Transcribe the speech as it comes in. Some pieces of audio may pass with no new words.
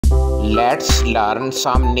Let's learn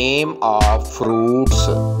some name of fruits.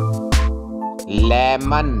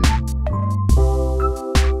 Lemon,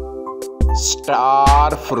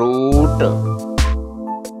 star fruit,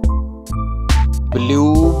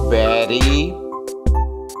 blueberry,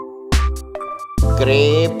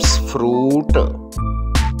 grapes fruit,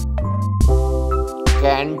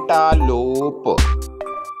 cantaloupe,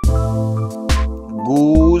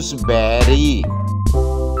 gooseberry,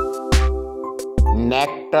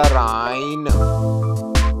 nectarine,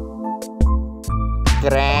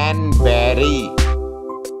 cranberry,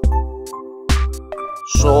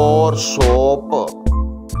 soursoup,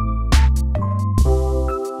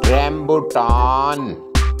 rambutan,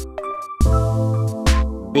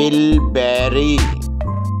 bilberry,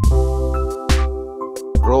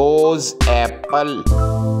 rose apple,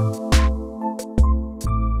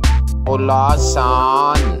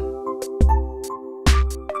 olasan,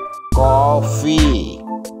 coffee,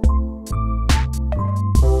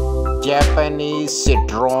 Japanese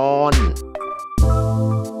citron,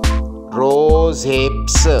 rose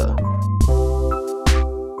hips,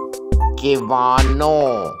 kiwano,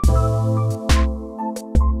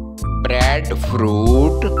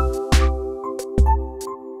 breadfruit,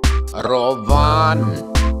 rowan,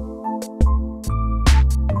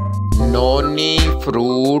 noni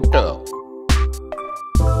fruit,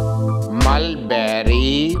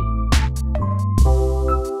 mulberry,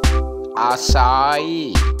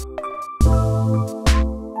 acai,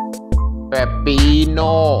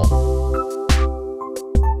 pepino,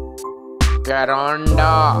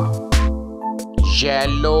 caranda,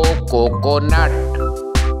 yellow coconut,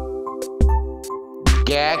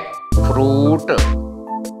 jackfruit,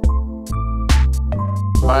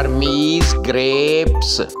 Burmese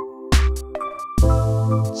grapes,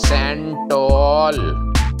 santol,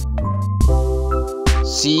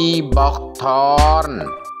 sea buckthorn,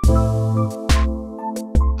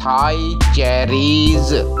 Thai cherries,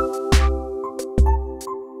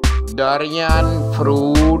 durian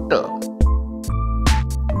fruit,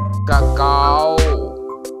 cacao,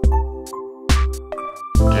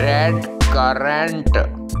 red currant,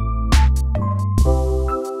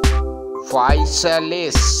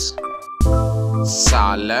 physalis,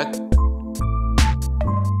 salak,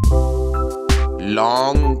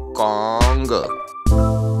 long kong,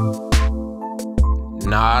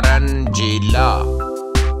 naranjila,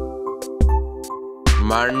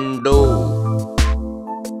 mandu,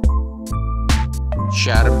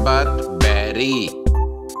 sharbat berry,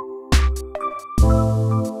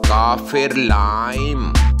 kafir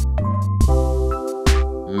lime,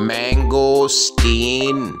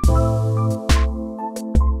 mangosteen,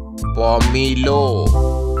 pomelo,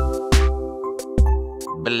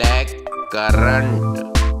 black currant,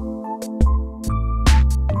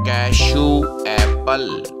 cashew apple,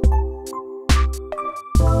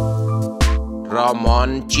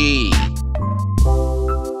 ramonchi,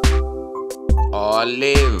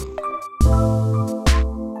 olive,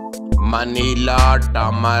 Manila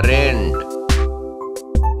tamarind,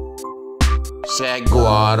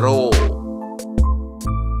 saguaro,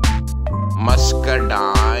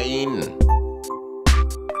 muscadine,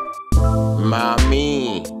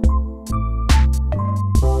 mami.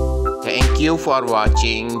 Thank you for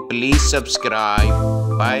watching. Please subscribe.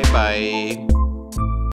 Bye bye.